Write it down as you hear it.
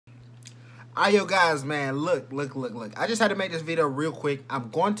Alright, yo, guys, man, look. I just had to make this video real quick. I'm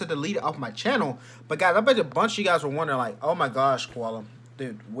going to delete it off my channel. But, guys, I bet a bunch of you guys were wondering, like, oh, my gosh, Koala.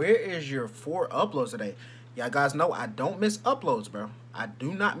 Dude, where is your 4 uploads today? Y'all guys know I don't miss uploads, bro. I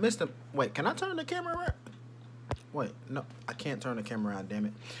do not miss them. Wait, can I turn the camera around? Wait, no, I can't turn the camera around, damn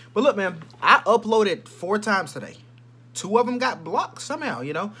it. But, look, man, I uploaded 4 times today. 2 of them got blocked somehow,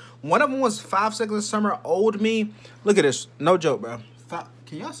 you know. One of them was 5 Seconds of Summer Old Me. Look at this. No joke, bro.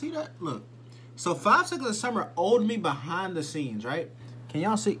 Can y'all see that? Look. So 5 Seconds of Summer Old Me behind the scenes, right? Can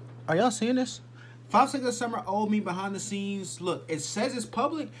y'all see? Are y'all seeing this? 5 Seconds of Summer Old Me behind the scenes. Look, it says it's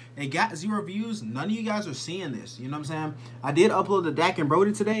public. It got 0 views. None of you guys are seeing this. You know what I'm saying? I did upload the Dak and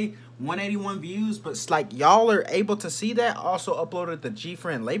Brody today. 181 views. But it's like y'all are able to see that. Also uploaded the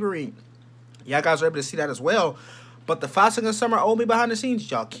G-Friend Laboring. Y'all guys are able to see that as well. But the 5 Seconds of Summer Old Me behind the scenes,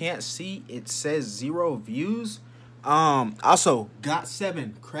 y'all can't see. It says 0 views. Also,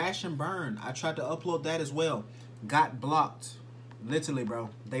 GOT7, Crash and Burn. I tried to upload that as well. Got blocked. Literally, bro.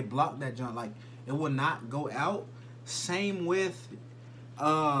 They blocked that junk. Like, it will not go out. Same with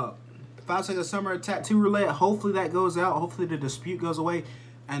 5 Seconds of Summer Tattoo Roulette. Hopefully that goes out. Hopefully the dispute goes away.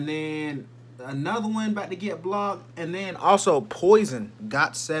 And then another one about to get blocked. And then also Poison,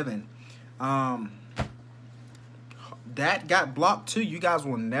 GOT7. That got blocked too. You guys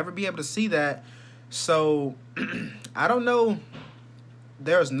will never be able to see that. So, I don't know.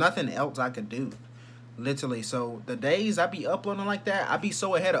 There's nothing else I could do. Literally. So, the days I be uploading like that, I be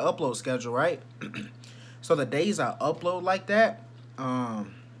so ahead of upload schedule, right? So, the days I upload like that,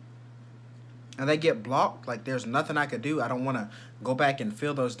 and they get blocked, like, there's nothing I could do. I don't want to go back and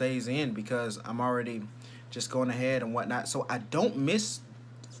fill those days in because I'm already just going ahead and whatnot. So, I don't miss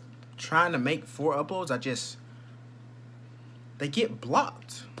trying to make 4 uploads. They get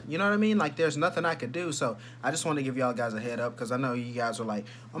blocked. You know what I mean? Like, there's nothing I could do. So, I just want to give y'all guys a head up because I know you guys are like,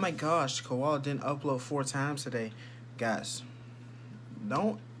 oh my gosh, Koala didn't upload 4 times today. Guys,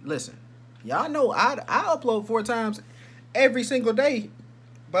 don't listen. Y'all know I upload 4 times every single day.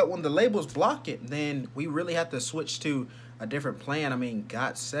 But when the labels block it, then we really have to switch to a different plan. I mean,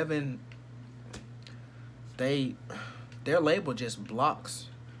 GOT7, their label just blocks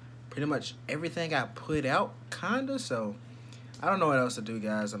pretty much everything I put out, kinda. So, I don't know what else to do,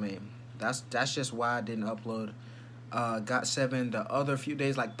 guys. I mean, that's just why I didn't upload GOT7 the other few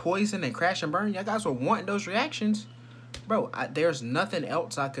days. Like Poison and Crash and Burn, y'all guys were wanting those reactions. Bro, there's nothing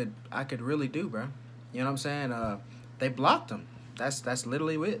else I could really do, bro. You know what I'm saying? They blocked them. That's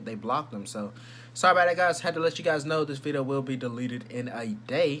literally it. They blocked them. So, sorry about that, guys. Had to let you guys know this video will be deleted in a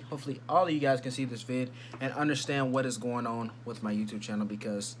day. Hopefully, all of you guys can see this vid and understand what is going on with my YouTube channel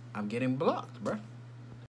because I'm getting blocked, bro.